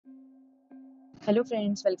Hello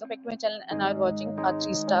friends, welcome back to my channel and are watching a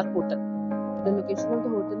 3-star hotel. The location of the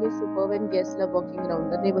hotel is superb and guests love walking around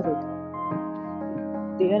the neighborhood.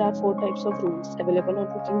 There are 4 types of rooms available on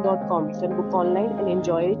booking.com. You can book online and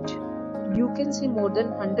enjoy it. You can see more than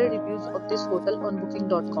 100 reviews of this hotel on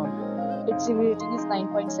booking.com. Its review rating is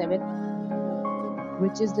 9.7,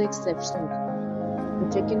 which is the exceptional. The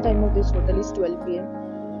check-in time of this hotel is 12 p.m.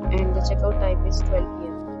 and the checkout time is 12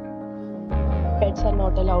 p.m. Pets are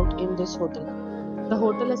not allowed in this hotel. The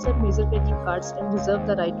hotel accepts major credit cards and reserves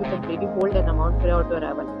the right to temporarily hold an amount prior to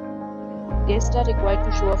arrival. Guests are required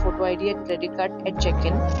to show a photo ID and credit card at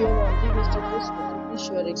check-in. If you have already visited this hotel, please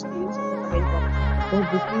share your experience in the comment box. For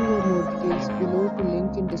booking or more details, below to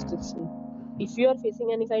link in description. If you are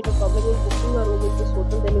facing any kind of problem in booking a room in this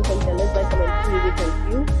hotel, then you can tell us by commenting. We will help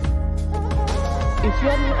you. If you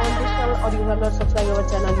are new on this channel or you have not subscribed our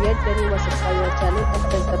channel yet, then you must subscribe our channel and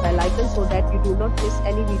press the bell icon so that you do not miss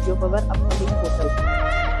any video of our upcoming hotel.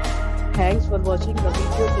 Thanks for watching the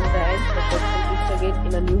video till the end.